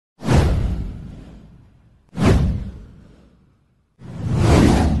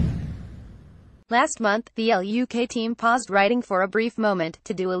Last month, the ELLE UK team paused writing for a brief moment,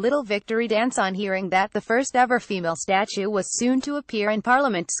 to do a little victory dance on hearing that the first ever female statue was soon to appear in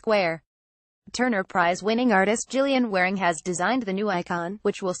Parliament Square. Turner Prize-winning artist Gillian Waring has designed the new icon,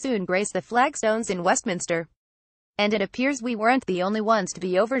 which will soon grace the flagstones in Westminster. And it appears we weren't the only ones to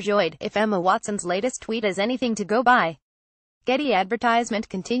be overjoyed, if Emma Watson's latest tweet is anything to go by. Getty advertisement.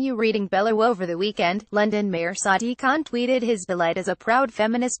 Continue reading below. Over the weekend, London Mayor Sadiq tweeted his delight as a proud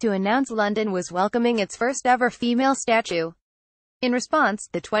feminist to announce London was welcoming its first ever female statue. In response,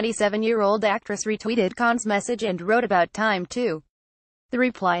 the 27-year-old actress retweeted Khan's message and wrote about time too. The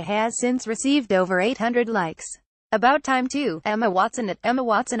reply has since received over 800 likes. About time too, Emma Watson at Emma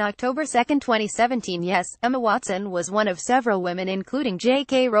Watson October 2, 2017. Yes, Emma Watson was one of several women including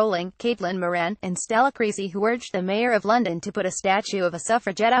J.K. Rowling, Caitlin Moran, and Stella Creasy who urged the Mayor of London to put a statue of a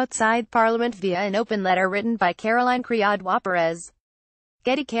suffragette outside Parliament via an open letter written by Caroline Criado-Perez.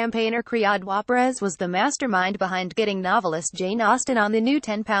 Getty campaigner Criado-Perez was the mastermind behind getting novelist Jane Austen on the new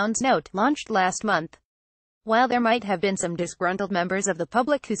 £10 note, launched last month. While there might have been some disgruntled members of the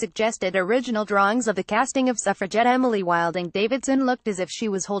public who suggested original drawings of the casting of suffragette Emily Wilding Davidson looked as if she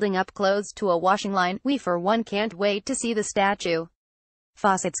was holding up clothes to a washing line, we for one can't wait to see the statue.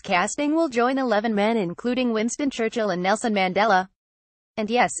 Fawcett's casting will join 11 men including Winston Churchill and Nelson Mandela.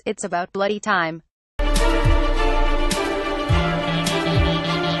 And yes, it's about bloody time.